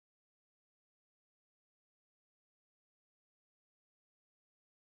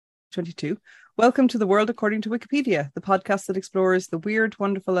2022. Welcome to The World According to Wikipedia, the podcast that explores the weird,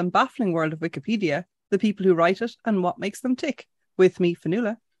 wonderful and baffling world of Wikipedia, the people who write it and what makes them tick. With me,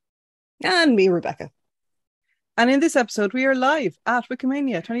 Fionnuala. And me, Rebecca. And in this episode, we are live at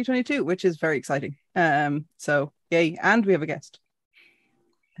Wikimania 2022, which is very exciting. So, yay. And we have a guest.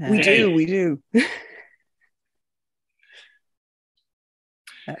 We do.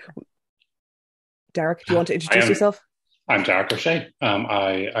 Derek, do you want to introduce yourself? I'm Derek O'Shea.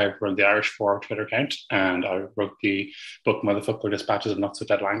 I run the Irish for Twitter account, and I wrote the book Motherfucker Dispatches of Not So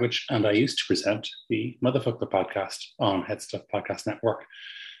Dead Language, and I used to present the Motherfucker podcast on Headstuff Podcast Network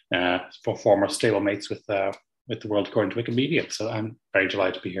for former stablemates with the World According to Wikimedia. So I'm very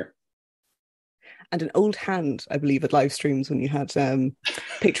delighted to be here. And an old hand, I believe, at live streams when you had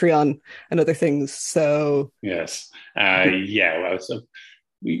Patreon and other things. So yes, I'm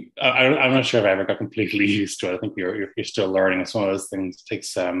not sure if I ever got completely used to it. I think you're still learning. It's one of those things that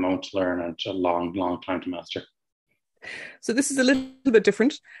takes a moment to learn and a long time to master. So this is a little bit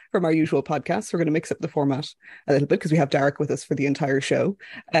different from our usual podcast. We're going to mix up the format a little bit because we have Derek with us for the entire show,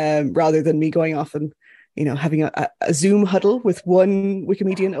 rather than me going off and having a Zoom huddle with one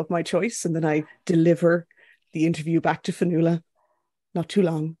Wikimedian of my choice, and then I deliver the interview back to Fionnuala. Not too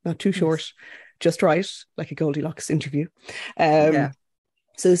long, not too short, just right, like a Goldilocks interview.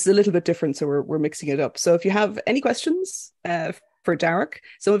 So this is a little bit different, so we're mixing it up. So if you have any questions for Derek,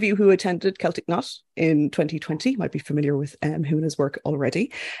 some of you who attended Celtic Knot in 2020 might be familiar with him and his work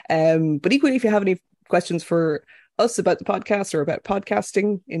already. But equally, if you have any questions for us about the podcast or about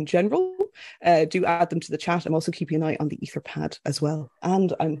podcasting in general, do add them to the chat. I'm also keeping an eye on the Etherpad as well.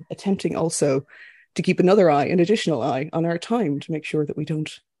 And I'm attempting also to keep an additional eye on our time to make sure that we don't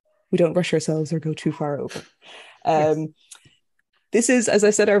rush ourselves or go too far over. Yes. This is, as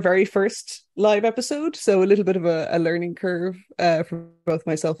I said, our very first live episode, so a little bit of a learning curve for both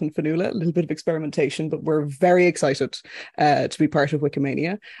myself and Fionnuala, a little bit of experimentation, but we're very excited to be part of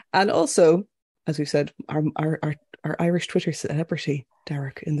Wikimania. And also, as we said, our Irish Twitter celebrity,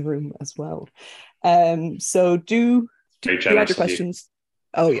 Derek, in the room as well. So do add your questions.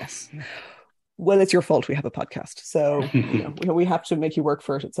 Oh, yes. Well, it's your fault we have a podcast, so we have to make you work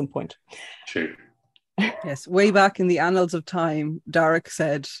for it at some point. True. Yes, way back in the annals of time, Derek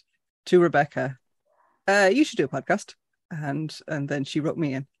said to Rebecca, you should do a podcast. And then she wrote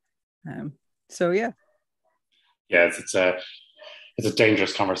me in. Yeah. Yeah, it's a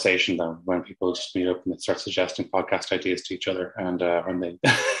dangerous conversation though when people just meet up and start suggesting podcast ideas to each other, and when they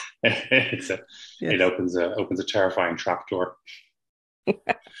it opens a terrifying trapdoor.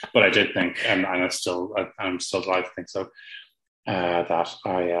 But I did think, and I'm still delighted to think so, that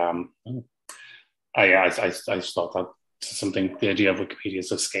I just thought that something, the idea of Wikipedia is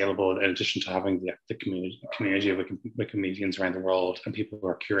so scalable, in addition to having the community of Wikimedians around the world and people who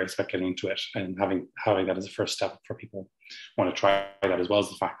are curious about getting into it, and having that as a first step for people who want to try that, as well as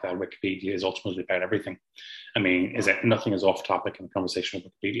the fact that Wikipedia is ultimately about everything. I mean, nothing is off topic in the conversation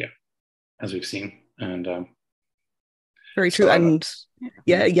with Wikipedia, as we've seen. And very true. And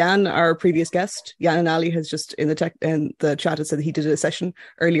Jan, our previous guest, Jan and Ali, has just in the chat has said that he did a session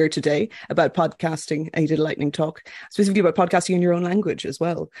earlier today about podcasting, and he did a lightning talk specifically about podcasting in your own language as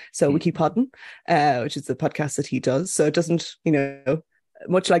well. So Wikipodden, which is the podcast that he does. So it doesn't,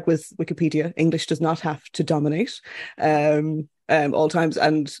 much like with Wikipedia, English does not have to dominate all times.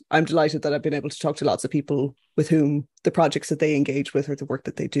 And I'm delighted that I've been able to talk to lots of people with whom the projects that they engage with or the work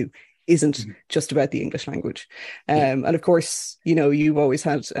that they do isn't just about the English language. And of course, you've always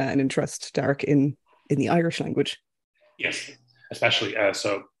had an interest, Derek, in the Irish language. Yes, especially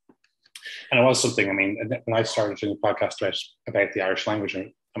so. And it was something, I mean, when I started doing a podcast about the Irish language,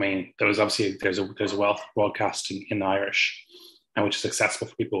 I mean, there's a wealth of broadcasting in Irish, and which is accessible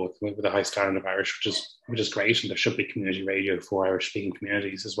for people with a high standard of Irish, which is great. And there should be community radio for Irish speaking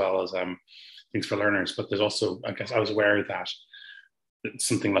communities, as well as things for learners. But there's also, I guess I was aware that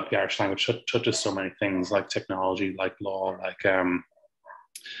something like the Irish language touches so many things, like technology, like law, like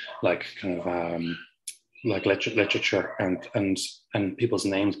literature and people's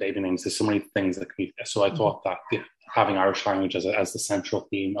names, baby names. There's so many things that can be. So I thought that having Irish language as the central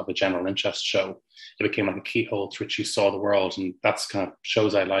theme of a general interest show, it became like a keyhole through which you saw the world. And that's kind of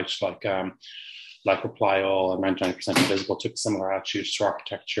shows I liked, like Reply All and 99% Invisible took similar attitudes to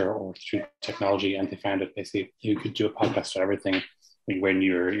architecture or through technology, and they found it basically you could do a podcast for everything when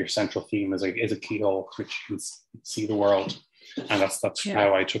your central theme is a keyhole through which you can see the world. And that's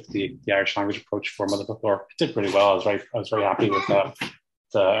how I took the Irish language approach for Motherfucker. It did pretty well. I was very happy with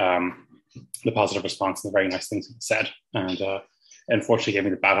the positive response and the very nice things he said. And unfortunately gave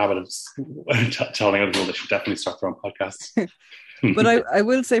me the bad habit of telling other people they should definitely start their own podcasts. But I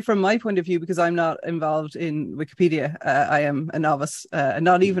will say from my point of view, because I'm not involved in Wikipedia, I am a novice,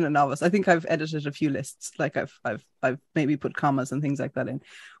 not even a novice. I think I've edited a few lists, like I've maybe put commas and things like that in.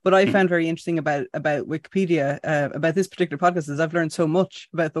 What I found very interesting about Wikipedia, about this particular podcast, is I've learned so much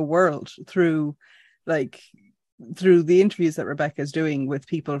about the world through the interviews that Rebecca is doing with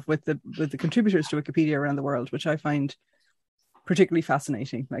people, with the contributors to Wikipedia around the world, which I find particularly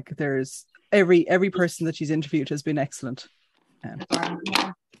fascinating. Like there's every person that she's interviewed has been excellent.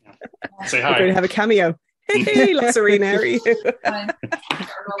 Say hi. We're going to have a cameo. Hey, Lassarine, how are you?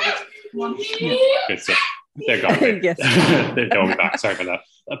 Good stuff. They're gone. Yes. They're going back. Sorry for that.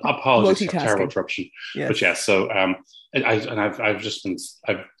 Apologies for terrible interruption. Yes. But yeah, so I've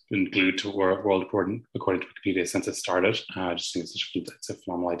been glued to world according to Wikipedia since it started. I just think it's a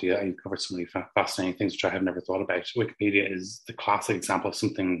phenomenal idea. And you covered so many fascinating things which I have never thought about. Wikipedia is the classic example of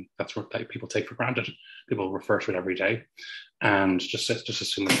something that people take for granted. People refer to it every day, and just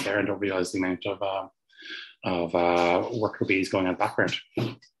assume it's there and don't realize the amount of worker bees going on background.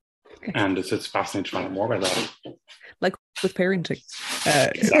 And it's fascinating to find out more about that. Like with parenting.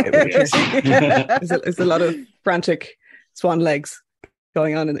 Exactly. Yes. There's a lot of frantic swan legs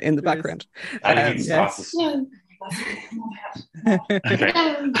going on in the background. Yes. Okay.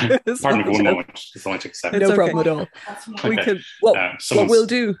 Pardon me for one moment. It's only took 7 No problem at all. Okay. We could. What we'll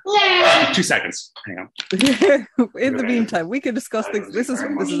do. 2 seconds. Hang on. In the meantime, we can discuss things. This is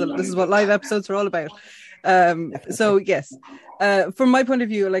what live episodes are all about. So yes, from my point of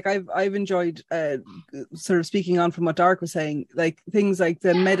view, like I've enjoyed sort of speaking on from what Dark was saying, like things like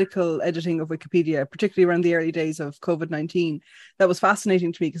the medical editing of Wikipedia, particularly around the early days of COVID-19. That was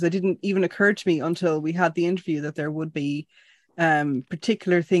fascinating to me because it didn't even occur to me until we had the interview that there would be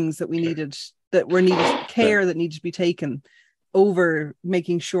particular things that were needed care that needed to be taken over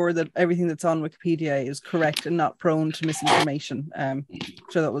making sure that everything that's on Wikipedia is correct and not prone to misinformation.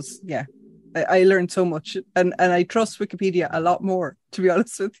 So that was, I learned so much, and I trust Wikipedia a lot more, to be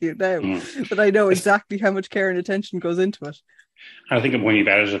honest with you now, that I know exactly how much care and attention goes into it. I think when you've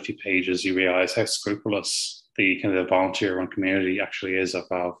edited a few pages, you realise how scrupulous the kind of the volunteer-run community actually is of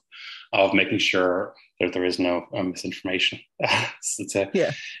making sure that there is no misinformation. It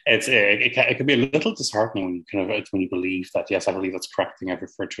can be a little disheartening when you believe that, yes, I believe that's correct thing. I've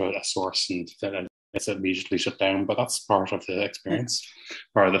referred to a source and then it's immediately shut down, but that's part of the experience,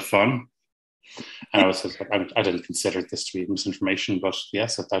 part of the fun. And I didn't consider this to be misinformation, but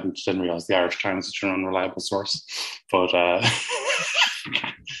yes, I didn't realise the Irish Times is an unreliable source. But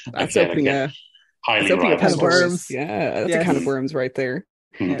that's opening a can of worms. Yeah, that's a can of worms right there.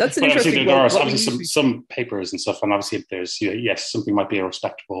 That's an interesting. There are obviously some papers and stuff, and obviously there's yes, something might be a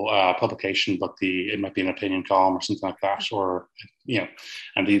respectable publication, but it might be an opinion column or something like that, or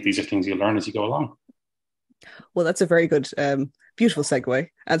and these are things you learn as you go along. Well, that's a very good, beautiful segue.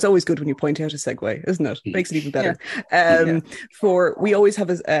 And it's always good when you point out a segue, isn't it? It makes it even better. We always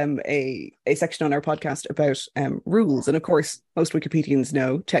have a section on our podcast about rules. And of course, most Wikipedians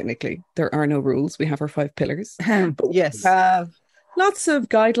know, technically, there are no rules. We have our 5 pillars. But yes. We have lots of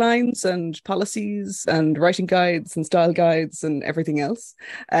guidelines and policies and writing guides and style guides and everything else.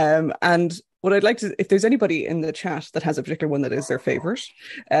 And what I'd like to, if there's anybody in the chat that has a particular one that is their favorite,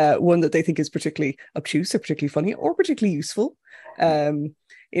 one that they think is particularly obtuse or particularly funny or particularly useful. One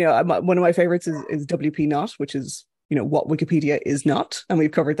of my favorites is WP Not, which is, what Wikipedia is not. And we've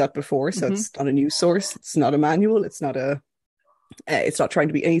covered that before. So It's not a news source. It's not a manual. It's not trying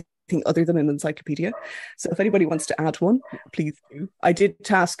to be anything other than an encyclopedia. So if anybody wants to add one, please do. I did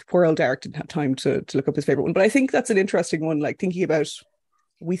task poor old Derek, didn't have time to look up his favorite one, but I think that's an interesting one. Like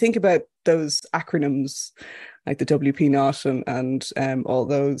we think about those acronyms like the WP Not and all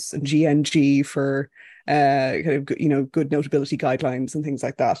those, and GNG for good notability guidelines and things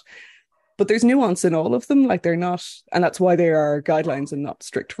like that. But there's nuance in all of them. Like they're not, and that's why they are guidelines and not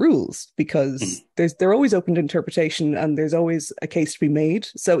strict rules, because they're always open to interpretation and there's always a case to be made.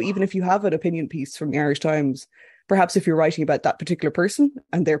 So even if you have an opinion piece from the Irish Times, perhaps if you're writing about that particular person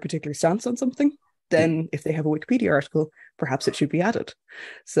and their particular stance on something, then if they have a Wikipedia article, perhaps it should be added.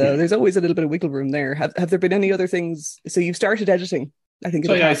 So there's always a little bit of wiggle room there. Have there been any other things? So you've started editing, I think.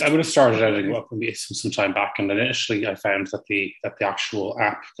 I would have started editing some time back, and initially I found that the actual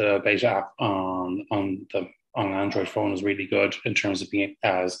app, the beta app on an Android phone, was really good in terms of being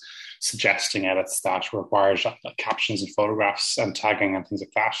as suggesting edits that required captions and photographs and tagging and things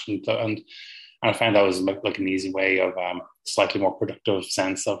like that. And I found that was like an easy way of slightly more productive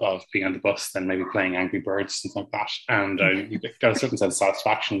sense of being on the bus than maybe playing Angry Birds, something like that. And you got a certain sense of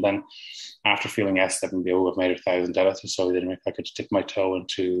satisfaction then after feeling yes, that maybe I've made 1,000 edits or so, then if I could dip my toe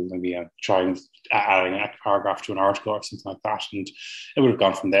into maybe trying adding a paragraph to an article or something like that, and it would have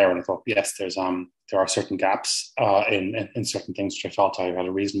gone from there. And I thought, yes, there are certain gaps in certain things which I felt I had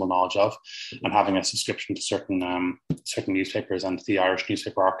a reasonable knowledge of, and having a subscription to certain newspapers and the Irish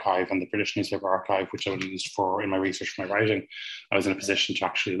Newspaper Archive and the British Newspaper Archive, which I would have used for in my research for my writing, I was in a position to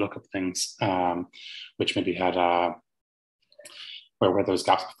actually look up things which maybe had where there was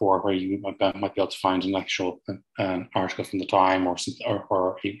gaps before, where you might be able to find an actual article from the time or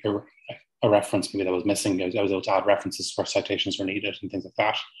a reference maybe that was missing. I was able to add references where citations were needed and things like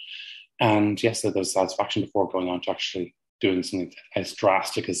that. And yes, there was satisfaction before going on to actually doing something as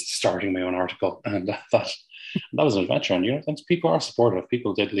drastic as starting my own article. And that was an adventure. And people are supportive.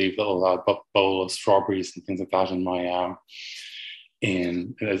 People did leave little bowl of strawberries and things like that in my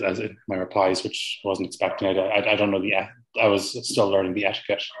in my replies, which I wasn't expecting. I don't know I was still learning the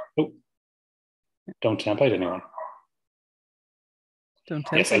etiquette. Oh, don't template anyone. Don't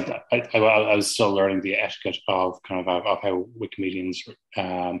template. Yes, I was still learning the etiquette of how Wikimedians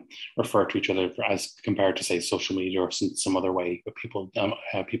refer to each other as compared to, say, social media or some other way. But people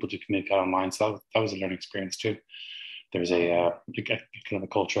do communicate online, so that was a learning experience too. There's a kind of a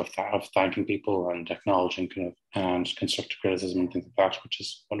culture of thanking people and acknowledging and constructive criticism and things like that, which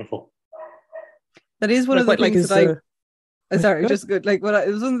is wonderful. That is one of the things that sorry, just good. It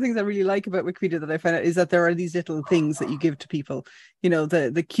was one of the things I really like about Wikipedia that I find out is that there are these little things that you give to people.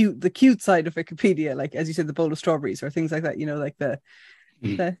 The cute side of Wikipedia, like as you said, the bowl of strawberries or things like that.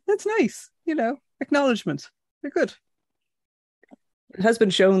 The that's nice. Acknowledgement. They're good. It has been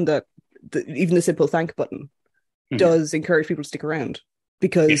shown that even the simple thank button does encourage people to stick around,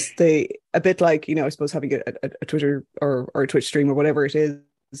 because they, a bit like, I suppose having a Twitter or a Twitch stream or whatever it is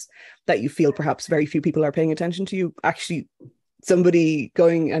that you feel perhaps very few people are paying attention to, you actually somebody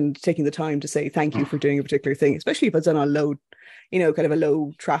going and taking the time to say thank you for doing a particular thing, especially if it's on a low, kind of a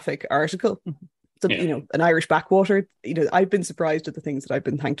low traffic article. So, an Irish backwater, I've been surprised at the things that I've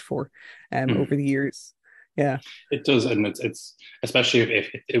been thanked for over the years. Yeah, it does, and it's especially if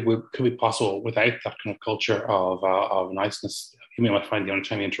it could be possible without that kind of culture of niceness. You might find the only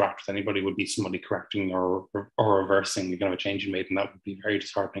time you interact with anybody would be somebody correcting or reversing the kind of a change you made, and that would be very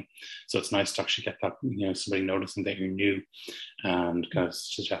disheartening. So it's nice to actually get that, somebody noticing that you're new and kind of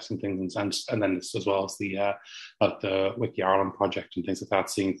suggesting things, and then this as well as the Wiki Ireland project and things like that,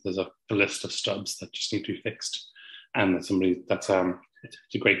 seeing there's a list of stubs that just need to be fixed, and that somebody that's it's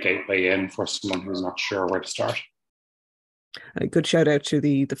a great gateway in for someone who's not sure where to start. A good shout out to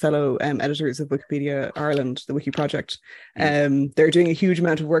the fellow editors of Wikipedia Ireland, the Wiki Project. They're doing a huge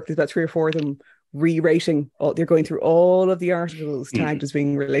amount of work. There's about 3 or 4 of them re-rating. They're going through all of the articles tagged as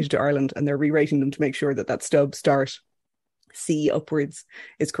being related to Ireland, and they're re-rating them to make sure that stub start C upwards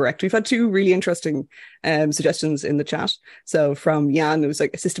is correct. We've had 2 really interesting suggestions in the chat. So from Jan, it was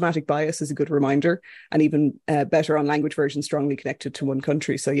like a systematic bias is a good reminder, and even better on language versions strongly connected to one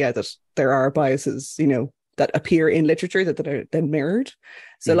country. So yeah, that there are biases, that appear in literature that are then mirrored.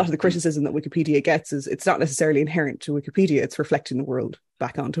 So a lot of the criticism that Wikipedia gets is it's not necessarily inherent to Wikipedia. It's reflecting the world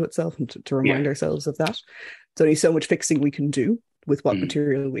back onto itself, and to remind ourselves of that. There's only so much fixing we can do with what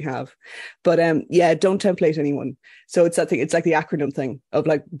material we have. But don't template anyone. So it's that thing, it's like the acronym thing of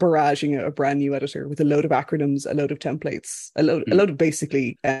like barraging a brand new editor with a load of acronyms, a load of templates, a load of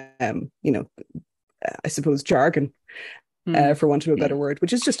basically I suppose jargon, for want of a better word,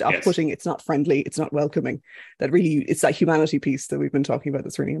 which is just off-putting. It's not friendly, it's not welcoming. That really, it's that humanity piece that we've been talking about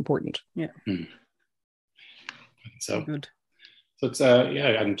that's really important. So good. So it's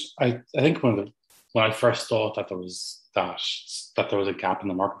and I think when I first thought that there was a gap in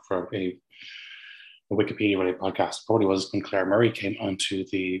the market for a Wikipedia related podcast, probably was when Claire Murray came onto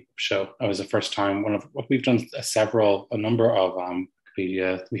the show. It was the first time we've done a number of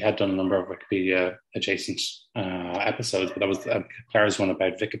Wikipedia. We had done a number of Wikipedia adjacent episodes, but that was Claire's one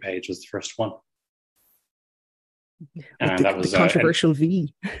about Wikipage was the first one, and that was the controversial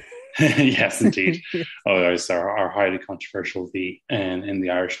V. Yes, indeed. It's our highly controversial V in the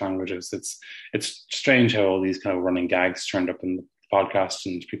Irish language. It's strange how all these kind of running gags turned up in the podcast,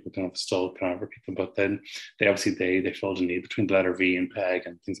 and people kind of still kind of repeat them. But then they obviously they filled a need between the letter V and peg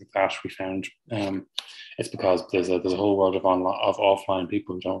and things like that. We found it's because there's a whole world of offline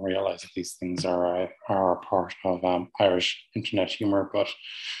people who don't realise that these things are part of Irish internet humour.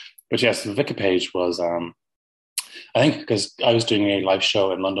 But yes, the Wikipage was. I think because I was doing a live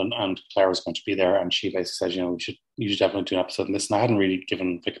show in London and Claire was going to be there, and she basically said, you should definitely do an episode on this. And I hadn't really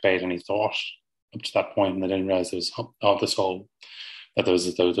given Wikipage any thought up to that point, and I didn't realize there was this whole that there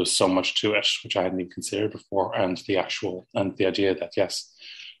was so much to it which I hadn't even considered before, and the idea that yes,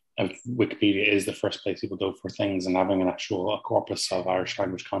 Wikipedia is the first place people go for things, and having an actual corpus of Irish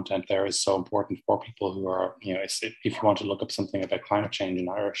language content there is so important for people who are, if you want to look up something about climate change in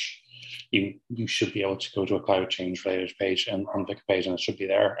Irish, you should be able to go to a climate change related page on Wikipedia, and it should be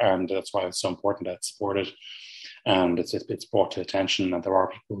there, and that's why it's so important that it's supported and it's brought to attention. And there are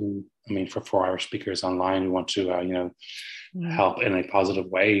people who, for Irish speakers online who want to help in a positive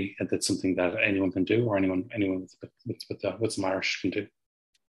way, and that's something that anyone can do, or anyone with some Irish can do.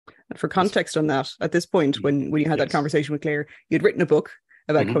 And for context on that, at this point, when you had that conversation with Claire, you'd written a book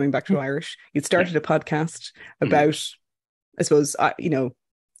about coming back to Irish. You'd started a podcast about, I suppose,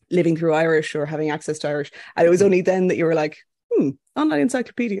 living through Irish or having access to Irish. And it was only then that you were like, online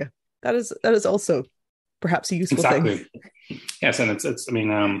encyclopedia. That is also perhaps a useful thing. Yes, and it's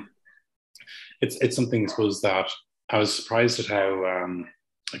something, I suppose, that I was surprised at how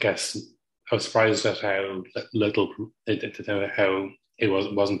little how it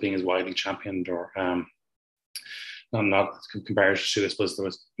wasn't being as widely championed, or not compared to, I suppose,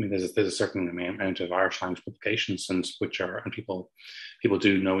 there's a certain amount of Irish language publications, and people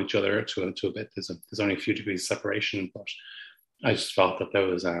do know each other to a bit. There's only a few degrees of separation, but I just felt that there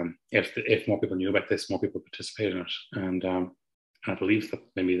was if more people knew about this, more people participated in it, and I believe that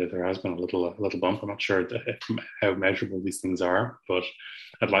maybe that there has been a little bump. I'm not sure how measurable these things are, but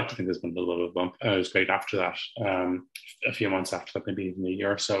I'd like to think there's been a little bit of a bump. It was great after that, a few months after that, maybe even a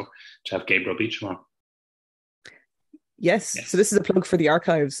year or so, to have Gabriel Beecham on. Yes. So this is a plug for the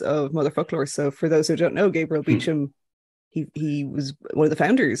archives of Mother Folklore. So for those who don't know, Gabriel Beecham, he was one of the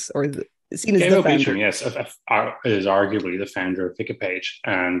founders, or seen as Gabriel the founder. Beecham, yes, is arguably the founder of Wikipage,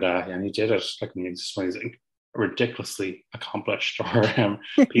 and he did it he's one of these ridiculously accomplished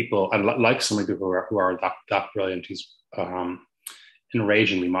people, and like so many people who are that brilliant. He's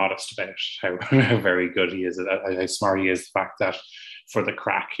enragingly modest about how very good he is, how smart he is. The fact that for the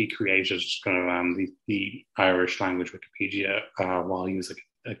crack he created kind of the Irish language Wikipedia while he was a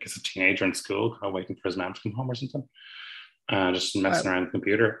teenager in school, waiting for his mom to come home or something, just messing around the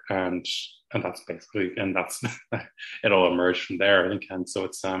computer, and that's basically, and that's it all emerged from there, I think. And so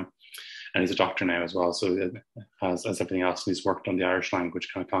it's and he's a doctor now as well, so as everything else, he's worked on the Irish language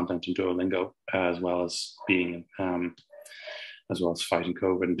kind of content in Duolingo, as well as being as well as fighting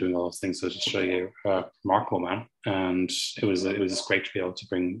COVID and doing all those things. So just show you a remarkable man, and it was just great to be able to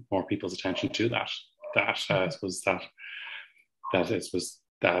bring more people's attention to that.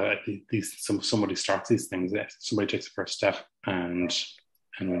 Somebody starts these things, somebody takes the first step, and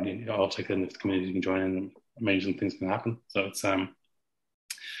when you all take it, and if the community can join in, amazing things can happen. So it's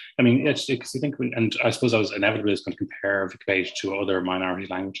it's because I think, and I suppose I was inevitably going to compare Wikipedia to other minority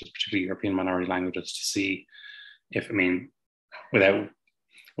languages, particularly European minority languages, to see if, without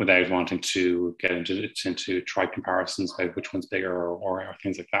wanting to get into try comparisons about which one's bigger or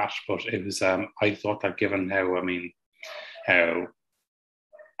things like that. But it was, I thought that given how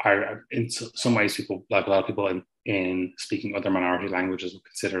in some ways people, like a lot of people in speaking other minority languages, would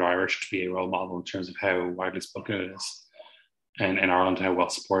consider Irish to be a role model in terms of how widely spoken it is. And in Ireland, how well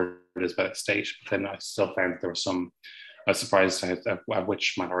supported it is by the state. But then I still found that there was I was surprised at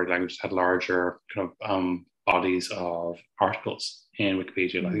which minority languages had larger kind of bodies of articles in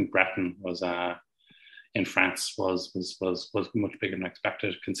Wikipedia. I think Breton was in France was much bigger than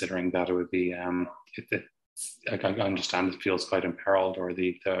expected, considering that it would be I understand it feels quite imperiled, or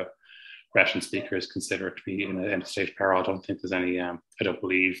the Breton speakers consider it to be in a state of peril. I don't think there's any, I don't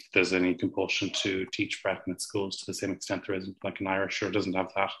believe there's any compulsion to teach Breton at schools to the same extent there isn't like in Irish, or doesn't have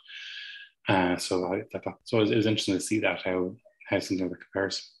that. So it was interesting to see that, how something that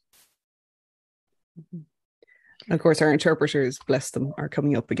compares. And of course, our interpreters, bless them, are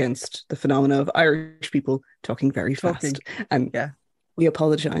coming up against the phenomena of Irish people talking very fast. And we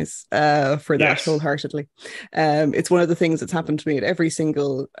apologize for that wholeheartedly. It's one of the things that's happened to me at every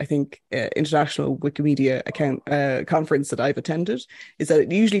single, I think, international Wikimedia conference that I've attended, is that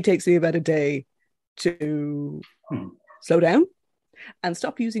it usually takes me about a day to slow down and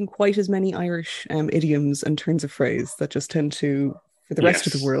stop using quite as many Irish idioms and turns of phrase that just tend to, for the rest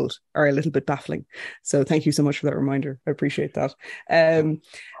of the world, are a little bit baffling. So thank you so much for that reminder. I appreciate that.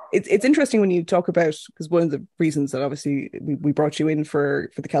 It's interesting when you talk about, because one of the reasons that obviously we brought you in for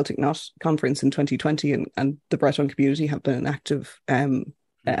the Celtic Knot conference in 2020, and the Breton community have been active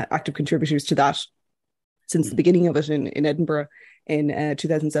contributors to that since the beginning of it in Edinburgh in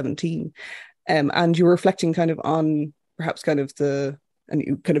 2017. And you were reflecting kind of on perhaps kind of and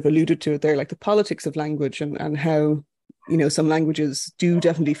you kind of alluded to it there, like the politics of language and how some languages do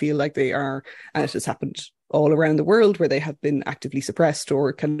definitely feel like they are, and it has happened all around the world, where they have been actively suppressed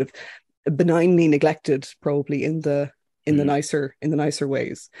or kind of benignly neglected, probably in the nicer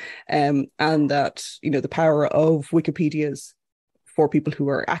ways, and that the power of Wikipedia's for people who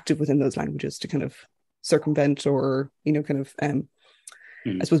are active within those languages to kind of circumvent or I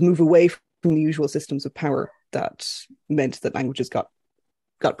suppose move away from the usual systems of power that meant that languages got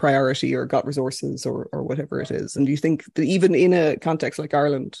priority or got resources or whatever it is. And do you think that even in a context like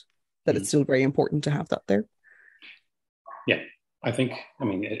Ireland, that it's still very important to have that there? Yeah, I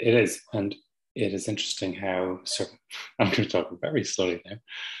mean, it is. And it is interesting how I'm going to talk very slowly now.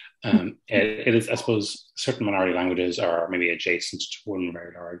 It is, I suppose, certain minority languages are maybe adjacent to one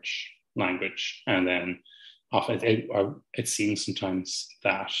very large language. And then often it seems sometimes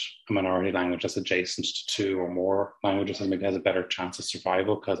that a minority language that's adjacent to two or more languages maybe has a better chance of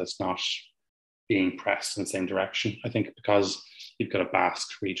survival because it's not being pressed in the same direction. I think because you've got a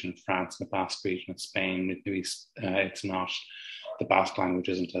Basque region in France and a Basque region in Spain, maybe it's not, the Basque language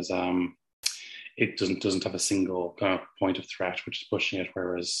isn't as it doesn't have a single kind of point of threat which is pushing it,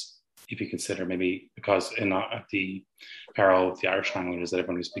 whereas if you consider maybe because at the peril of the Irish language is that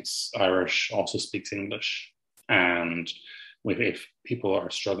everyone who speaks Irish also speaks English, and if people are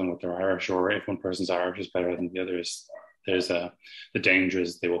struggling with their Irish, or if one person's Irish is better than the others, the danger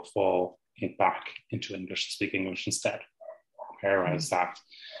is they will fall back into English and speak English instead, whereas that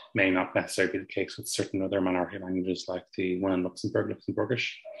may not necessarily be the case with certain other minority languages like the one in Luxembourgish,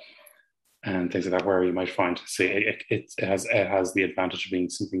 and things like that, where you might find, say, it has the advantage of being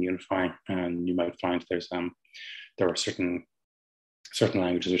something unifying, and you might find there are certain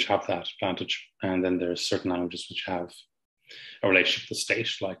languages which have that advantage, and then there's certain languages which have a relationship with the state,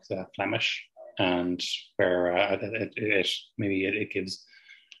 like the Flemish, and where it gives,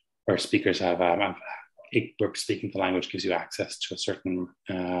 where speakers have speaking the language gives you access to a certain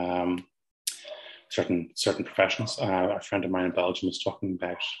professions. A friend of mine in Belgium was talking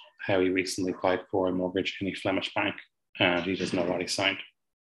about how he recently applied for a mortgage in a Flemish bank, and he doesn't know what he signed.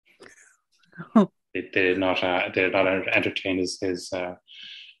 They did not entertain his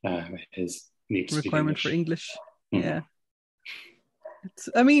need to requirement speak for English. Yeah,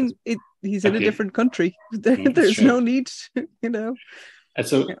 he's in a different country. There's no need, And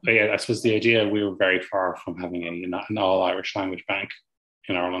so, I suppose the idea, we were very far from having an all-Irish language bank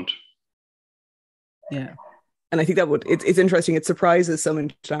in Ireland. Yeah. And I think that it's interesting. It surprises some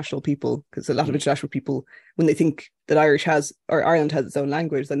international people, because a lot of international people, when they think that Ireland has its own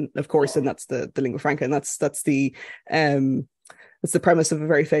language, then of course, and that's the lingua franca, and that's the premise of a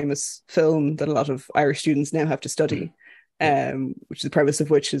very famous film that a lot of Irish students now have to study, which is the premise of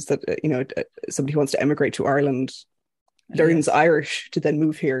which is that somebody who wants to emigrate to Ireland learns Irish to then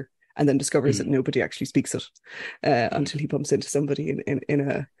move here, and then discovers that nobody actually speaks it until he bumps into somebody in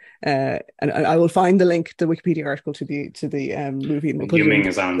a. And I will find the link, the Wikipedia article to the movie. And we'll Yu Ming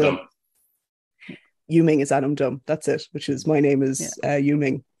is Adam Dumb. Yu Ming is Adam Dumb. That's it. Which is, my name is Yu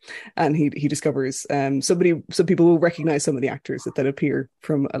Ming, and he discovers some people will recognize some of the actors that appear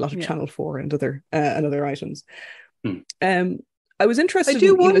from a lot of Channel 4 and other items. I was interested. I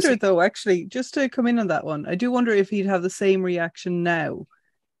do wonder though, actually, just to come in on that one, I do wonder if he'd have the same reaction now,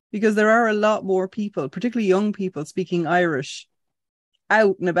 because there are a lot more people, particularly young people, speaking Irish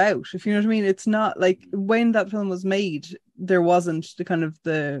out and about, if you know what I mean. It's not like when that film was made, there wasn't the kind of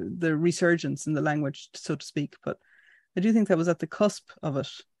the resurgence in the language, so to speak, but I do think that was at the cusp of it.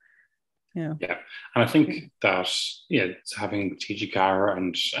 And I think that having TG4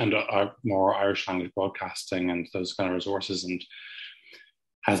 and more Irish language broadcasting and those kind of resources and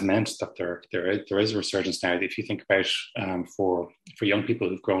has meant that there is a resurgence now. If you think about for young people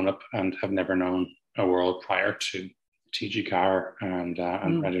who've grown up and have never known a world prior to TG4 and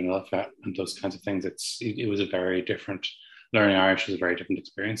Radio Nullifa and those kinds of things, it was a very different, learning Irish was a very different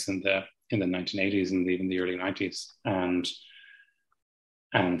experience in the 1980s and even the early 90s, and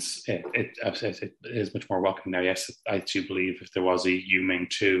it is much more welcome now. Yes, I do believe if there was a Yu Ming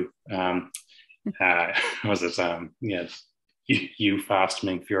 2, was it You Fast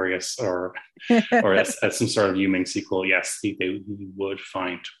Ming Furious or some sort of Yu Ming sequel, yes, he would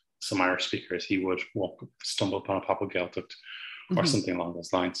find some Irish speakers. He would stumble upon a Papa Gaeltacht or something along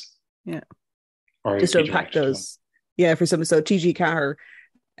those lines. Yeah. Or just to unpack those. Yeah, for some, so TG4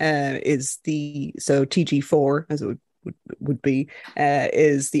 is TG4, as it would be,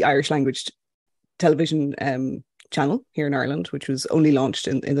 is the Irish language television channel here in Ireland, which was only launched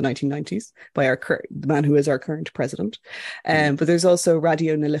in the 1990s by the man who is our current president. But there's also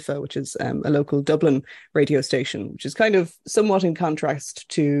Radio na Lifa, which is a local Dublin radio station, which is kind of somewhat in contrast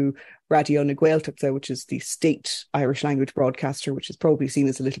to Radio na Gaeltachta, which is the state Irish language broadcaster, which is probably seen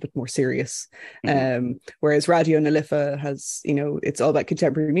as a little bit more serious. Whereas Radio na Lifa has, it's all about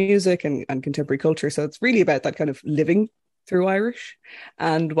contemporary music and contemporary culture. So it's really about that kind of living through Irish.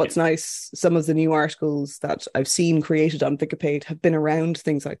 And what's nice, some of the new articles that I've seen created on Wikipedia have been around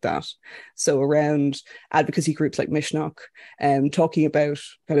things like that. So around advocacy groups like Mishnach, talking about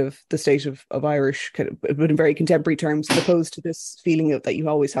kind of the state of Irish, kind of, but in very contemporary terms, as opposed to this feeling of that you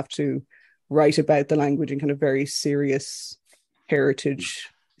always have to write about the language in kind of very serious heritage,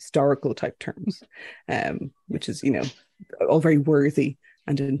 historical type terms, which is, all very worthy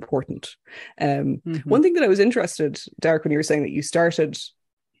and important. One thing that I was interested, Derek, when you were saying that you started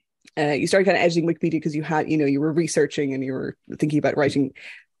kind of editing Wikipedia because you had, you were researching and you were thinking about writing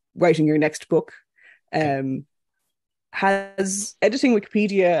your next book. Has editing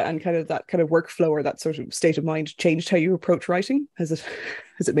Wikipedia and kind of that kind of workflow or that sort of state of mind changed how you approach writing? Has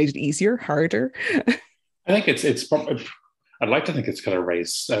it made it easier, harder? I think it's I'd like to think it's kind of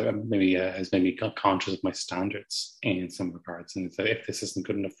raised, has made me conscious of my standards in some regards. And if this isn't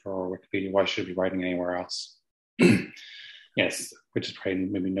good enough for Wikipedia, why should I be writing anywhere else? Yes, which is probably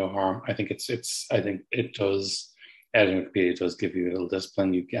maybe no harm. I think it does. Editing Wikipedia does give you a little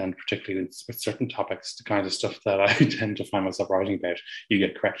discipline. You can, particularly with certain topics, the kind of stuff that I tend to find myself writing about, you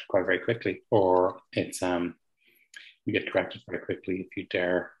get corrected quite very quickly, or it's you get corrected very quickly if you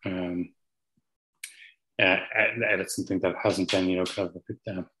dare. Edit something that hasn't been, kind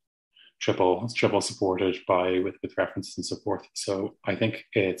of triple supported with references and so forth. So I think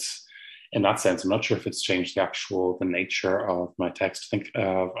it's, in that sense, I'm not sure if it's changed the nature of my text. I think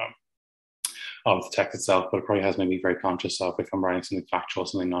of the text itself, but it probably has made me very conscious of, if I'm writing something factual,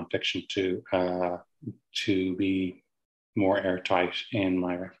 something nonfiction, to be more airtight in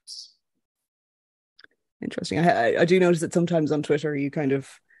my reference. Interesting. I do notice that sometimes on Twitter you kind of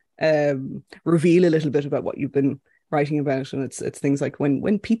reveal a little bit about what you've been writing about, and it's things like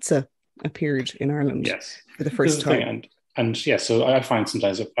when pizza appeared in Ireland for the first time. And yeah, so I find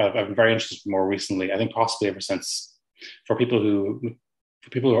sometimes I've been very interested more recently. I think possibly ever since, for people who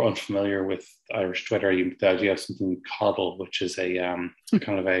are unfamiliar with Irish Twitter, the idea of something coddle, which is a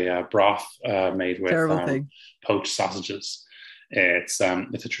kind of a broth made with poached sausages. It's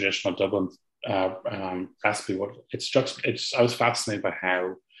a traditional Dublin recipe. I was fascinated by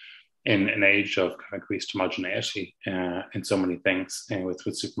how, in an age of kind of increased homogeneity in so many things, with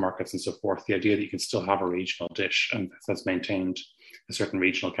supermarkets and so forth, the idea that you can still have a regional dish and that's maintained a certain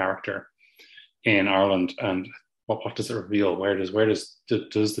regional character in Ireland. And what does it reveal? Where does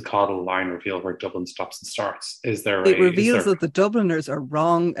the coddle line reveal where Dublin stops and starts? It reveals that the Dubliners are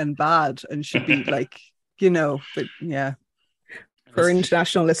wrong and bad and should be like, but yeah. For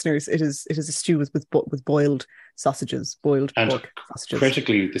international listeners, it is a stew with boiled sausages, boiled pork sausages.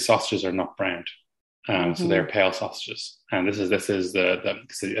 Critically, the sausages are not browned, so they're pale sausages. And this is the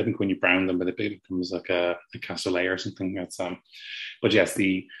I think when you brown them, it becomes like a cassoulet or something. That's but yes,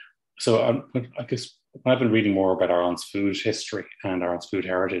 I guess when I've been reading more about Ireland's food history and Ireland's food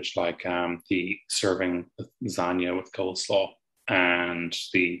heritage, like the serving lasagna with coleslaw, and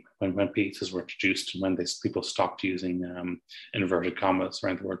when pizzas were introduced and when people stopped using inverted commas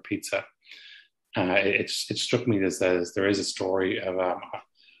around the word pizza, it struck me as there is a story of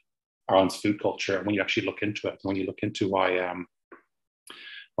Ireland's food culture. And when you actually look into it, when you look into why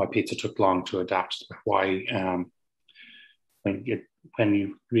pizza took long to adapt, why when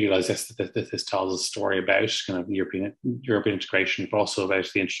you realise that this tells a story about kind of European integration, but also about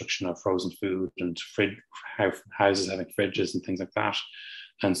the introduction of frozen food and how houses having fridges and things like that,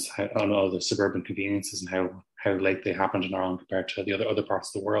 and all the suburban conveniences and how late they happened in Ireland compared to the other parts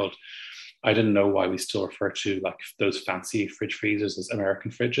of the world. I didn't know why we still refer to like those fancy fridge freezers as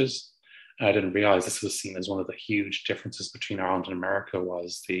American fridges. I didn't realise this was seen as one of the huge differences between Ireland and America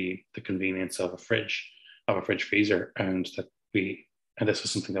was the convenience of a fridge freezer, and this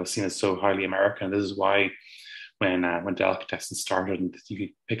was something that was seen as so highly American. This is why when delicatessen started, and you could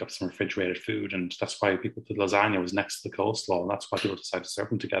pick up some refrigerated food, and that's why the lasagna was next to the coleslaw, and that's why people decided to serve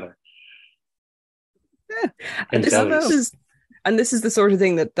them together. Yeah, and this is the sort of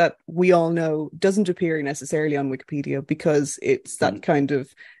thing that we all know doesn't appear necessarily on Wikipedia because it's that kind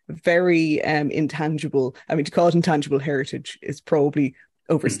of very intangible. I mean, to call it intangible heritage is probably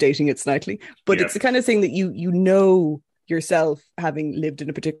overstating it slightly, but it's the kind of thing that you know yourself, having lived in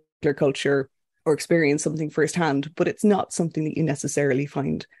a particular culture or experienced something firsthand, but it's not something that you necessarily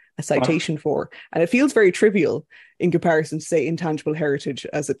find a citation for. And it feels very trivial in comparison to, say, intangible heritage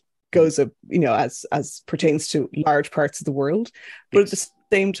as it goes up, as pertains to large parts of the world. But at the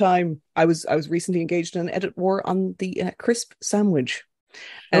same time, I was recently engaged in an edit war on the crisp sandwich.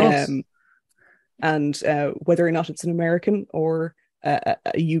 And whether or not it's an American or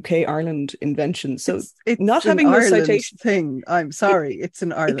a UK Ireland invention. So it's not having the citation thing. I'm sorry, it's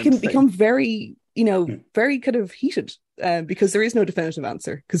an Ireland. It can thing. become very, very kind of heated because there is no definitive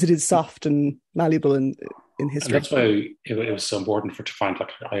answer because it is soft and malleable in history. And that's why it was so important to find.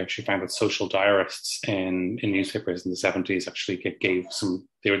 Like, I actually found that social diarists in newspapers in the 70s actually gave some.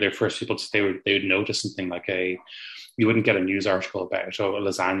 They were their first people. They would notice something like you wouldn't get a news article about,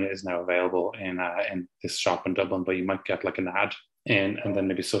 lasagna is now available in this shop in Dublin, but you might get like an ad and then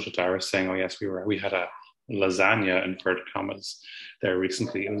maybe social diarists saying, oh yes, we had a lasagna in inverted commas there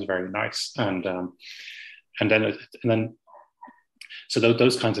recently. It was very nice, and then so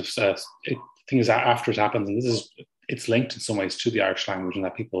those kinds of things after it happens, and it's linked in some ways to the Irish language, and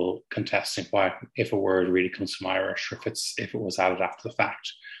that people contesting why if a word really comes from Irish or if it was added after the fact.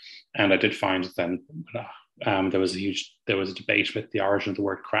 And I did find that then there was a debate with the origin of the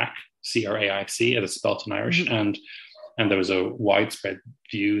word crack, CRAIC, as it's spelled in Irish, and there was a widespread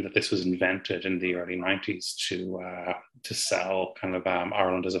view that this was invented in the early 90s to sell kind of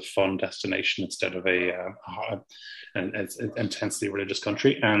Ireland as a fun destination instead of an intensely religious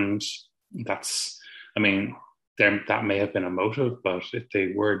country. And that may have been a motive, but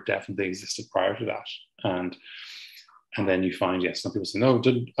the word definitely existed prior to that. And then you find, yes, some people say, no,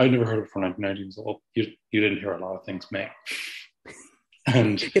 I never heard of it from 1990s. Well, you didn't hear a lot of things, mate.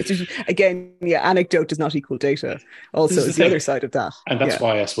 And it's just, again, anecdote does not equul data. Also, it's the other side of that. And that's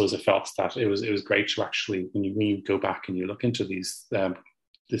why I suppose it felt that it was great to actually, when you go back and you look into these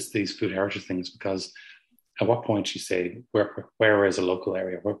food heritage things, because at what point you say, where is a local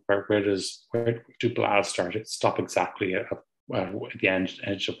area? Where do Blaz start? It stop exactly at the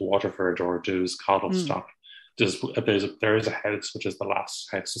edge of Waterford, or does Coddle stop? There is a house which is the last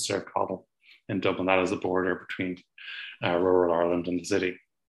house to serve Coddle in Dublin. That is the border between rural Ireland and the city.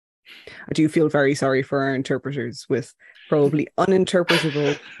 I do feel very sorry for our interpreters with probably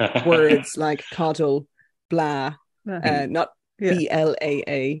uninterpretable words like coddle, blah, not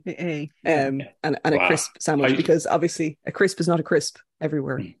BLAA, and a crisp sandwich, because obviously a crisp is not a crisp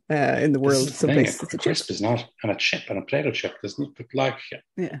everywhere in the world. Some places it's a crisp is not, and a chip and a potato chip isn't. But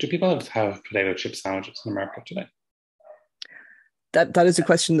do people have potato chip sandwiches in America today? That is a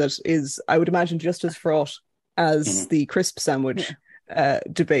question that is, I would imagine, just as fraught as the crisp sandwich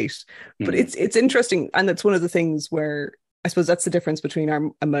debate. But it's interesting, and that's one of the things where I suppose that's the difference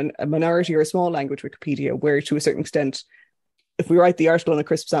between a minority or a small language Wikipedia, where to a certain extent, if we write the article on a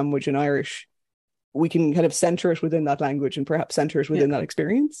crisp sandwich in Irish, we can kind of center it within that language and perhaps center it within that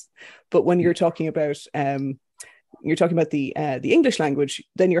experience. But when you're talking about the English language,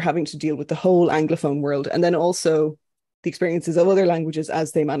 then you're having to deal with the whole Anglophone world, and then also the experiences of other languages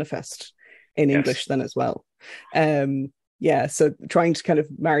as they manifest in English then as well. So trying to kind of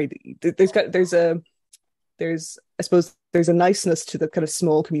marry there's a niceness to the kind of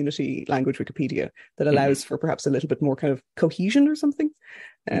small community language Wikipedia that allows for perhaps a little bit more kind of cohesion or something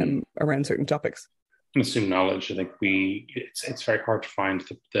around certain topics. And assume knowledge. I think it's very hard to find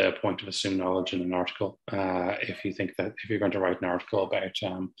the point of assumed knowledge in an article. If you think that if you're going to write an article about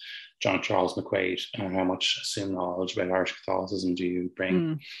John Charles McQuaid, how much assumed knowledge about Irish Catholicism do you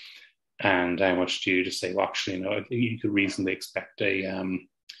bring, and how much do you just say, well, actually, you could reasonably expect a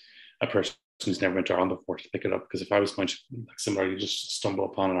person who's never been to Ireland before to pick it up. Because if I was going to similarly just stumble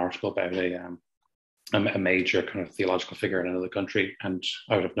upon an article about a major kind of theological figure in another country, and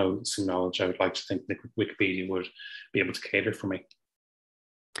I would have no knowledge, I would like to think that Wikipedia would be able to cater for me.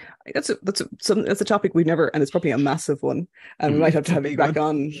 That's a topic we've never, and it's probably a massive one, and we might have to have you back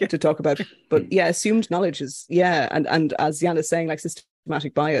on to talk about. But assumed knowledge is and as Jan is saying, like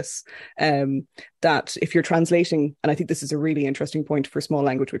systematic bias, that if you're translating, and I think this is a really interesting point for small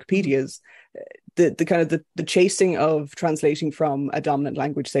language Wikipedias, the kind of the chasing of translating from a dominant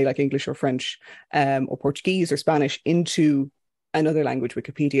language, say like English or French, or Portuguese or Spanish, into another language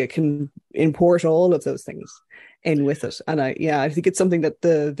Wikipedia can import all of those things in with it. And I think it's something that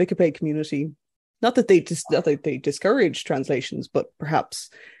the Wikipedia community, not that they discourage translations, but perhaps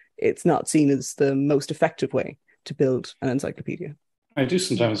it's not seen as the most effective way to build an encyclopedia. I do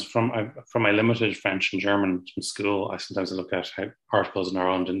sometimes, from my limited French and German from school, I sometimes look at how articles in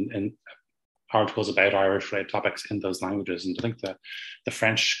Ireland and articles about Irish related topics in those languages. And I think the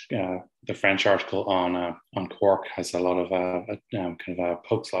French article on Cork has a lot of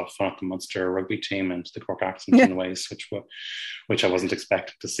pokes a lot of fun at the Munster rugby team and the Cork accent in ways which I wasn't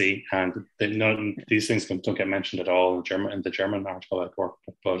expecting to see. And these things don't get mentioned at all in the German article about Cork.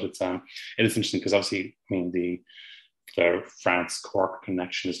 But it is interesting because obviously, I mean, the France Cork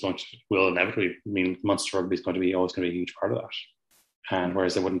connection will inevitably mean Munster rugby is always going to be a huge part of that. And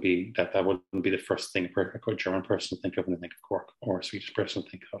whereas that wouldn't be the first thing a German person would think of when they think of Cork, or a Swedish person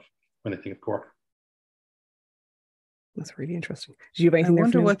would think of when they think of Cork. That's really interesting. Do you have anything? I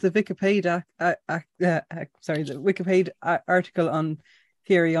wonder what the Wikipedia the Wikipedia article on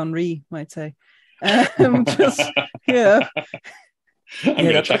Thierry Henry might say. Yeah. I'm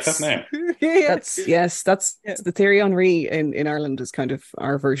going to check that now. That's the Thierry Henry in Ireland is kind of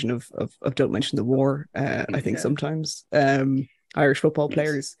our version of Don't Mention the War. I think sometimes. Irish football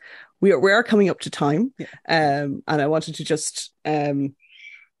players. We are coming up to time, and I wanted to just I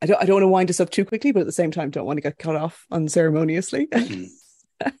don't want to wind us up too quickly, but at the same time don't want to get cut off unceremoniously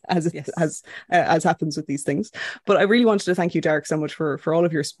as happens with these things. But I really wanted to thank you, Derek, so much for all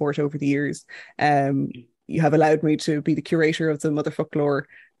of your support over the years. You have allowed me to be the curator of the Motherfucklore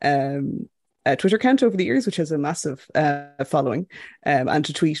Twitter account over the years, which has a massive following, and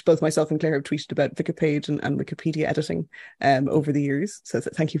to tweet. Both myself and Claire have tweeted about Wikipedia and Wikipedia editing over the years. So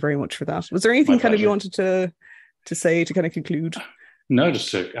thank you very much for that. Was there anything you wanted to say to kind of conclude? No, just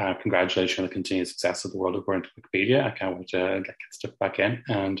to congratulate you on the continued success of the World According to Wikipedia. I can't wait to get stuff back in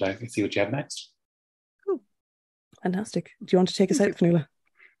and see what you have next. Cool. Fantastic. Do you want to take us out, Fionnuala?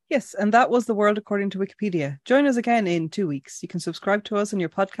 Yes, and that was The World According to Wikipedia. Join us again in 2 weeks. You can subscribe to us on your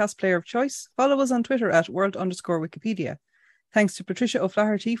podcast player of choice. Follow us on Twitter at world_Wikipedia. Thanks to Patricia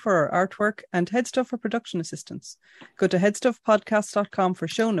O'Flaherty for our artwork and Headstuff for production assistance. Go to headstuffpodcast.com for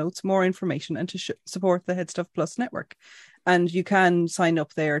show notes, more information, and to support the Headstuff Plus network. And you can sign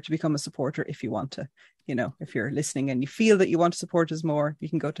up there to become a supporter if you want to. If you're listening and you feel that you want to support us more, you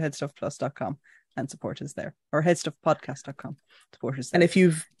can go to headstuffplus.com. and support us there, or headstuffpodcast.com. Support us there. And if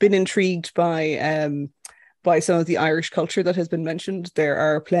you've been intrigued by some of the Irish culture that has been mentioned, there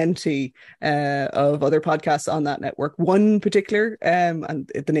are plenty of other podcasts on that network. One particular, and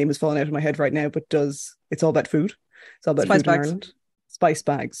the name is falling out of my head right now, but it's all about food. It's all about Spice food bags. in Ireland. Spice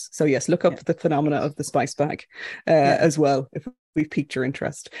bags. So yes, look up the phenomena of the spice bag as well, if we've piqued your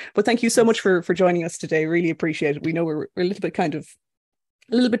interest. But thank you so much for joining us today. Really appreciate it. We know we're a little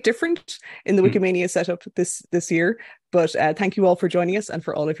bit different in the Wikimania setup this year, but thank you all for joining us and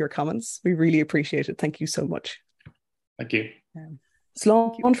for all of your comments. We really appreciate it. Thank you so much. Thank you.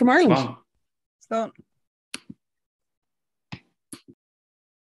 Slán from Ireland. Slán.